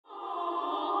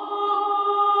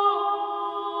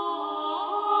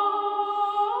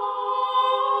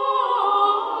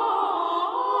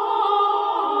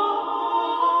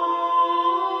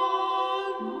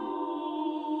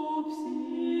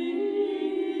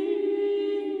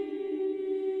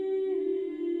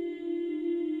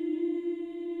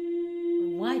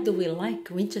do we like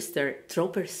Winchester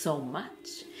Troper so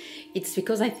much? It's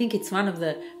because I think it's one of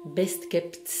the best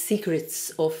kept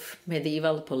secrets of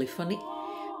medieval polyphony.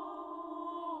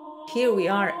 Here we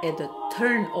are at the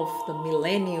turn of the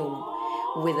millennium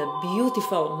with a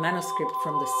beautiful manuscript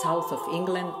from the south of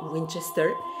England,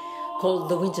 Winchester, called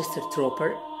the Winchester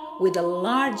Troper, with a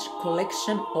large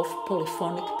collection of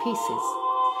polyphonic pieces.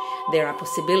 There are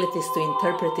possibilities to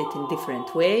interpret it in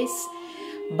different ways,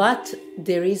 but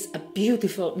there is a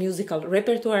beautiful musical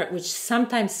repertoire which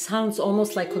sometimes sounds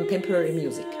almost like contemporary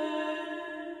music.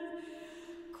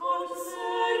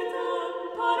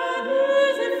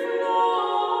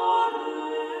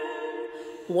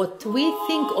 What we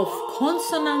think of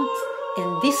consonant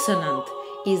and dissonant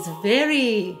is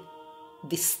very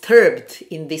disturbed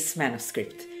in this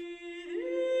manuscript.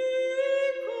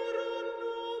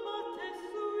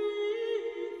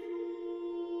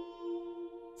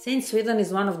 Saint Swithun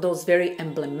is one of those very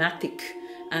emblematic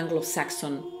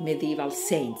Anglo-Saxon medieval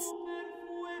saints.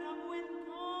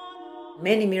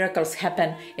 Many miracles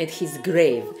happen at his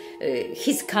grave.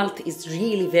 His cult is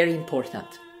really very important.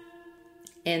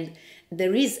 And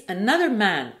there is another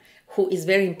man who is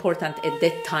very important at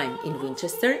that time in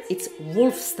Winchester. It's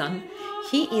Wulfstan.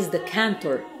 He is the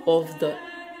cantor of the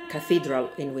cathedral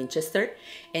in Winchester,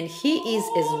 and he is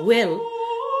as well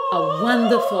a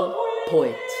wonderful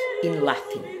poet in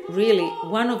Latin. Really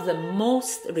one of the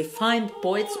most refined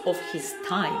poets of his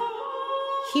time.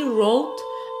 He wrote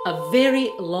a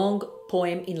very long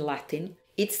poem in Latin.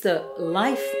 It's the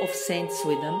life of Saint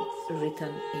Swithun,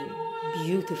 written in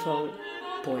beautiful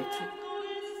poetry.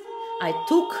 I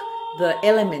took the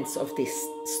elements of this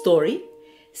story.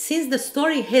 Since the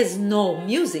story has no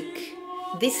music,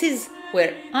 this is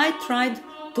where I tried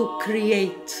to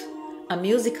create a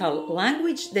musical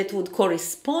language that would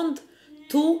correspond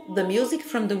to the music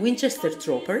from the Winchester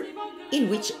Troper, in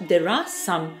which there are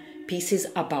some pieces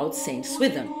about Saint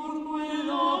Swithun.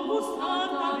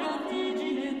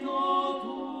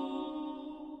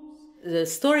 The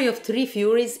story of Three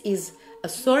Furies is a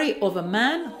story of a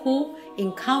man who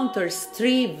encounters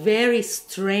three very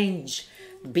strange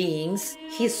beings.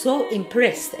 He's so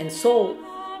impressed and so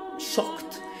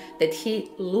shocked that he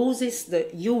loses the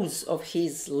use of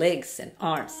his legs and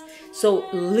arms. So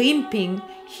limping,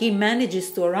 he manages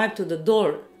to arrive to the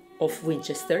door of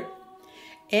Winchester,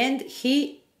 and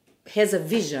he has a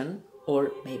vision,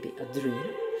 or maybe a dream,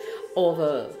 of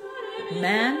a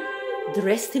man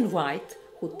dressed in white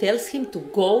who tells him to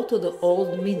go to the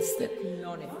old minster.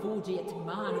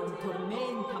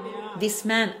 This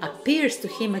man appears to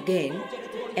him again,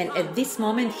 and at this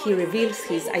moment he reveals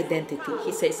his identity.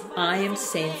 He says, "I am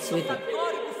Saint Swithun."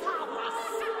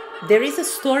 There is a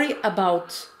story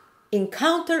about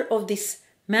encounter of this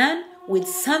man with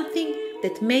something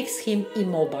that makes him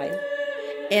immobile.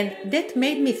 And that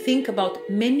made me think about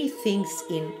many things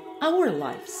in our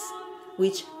lives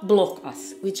which block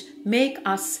us, which make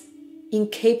us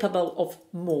incapable of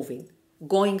moving,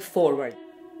 going forward.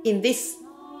 In this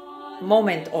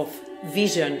moment of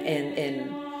vision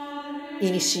and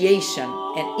initiation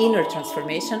and inner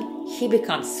transformation, he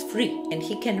becomes free and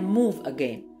he can move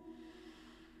again.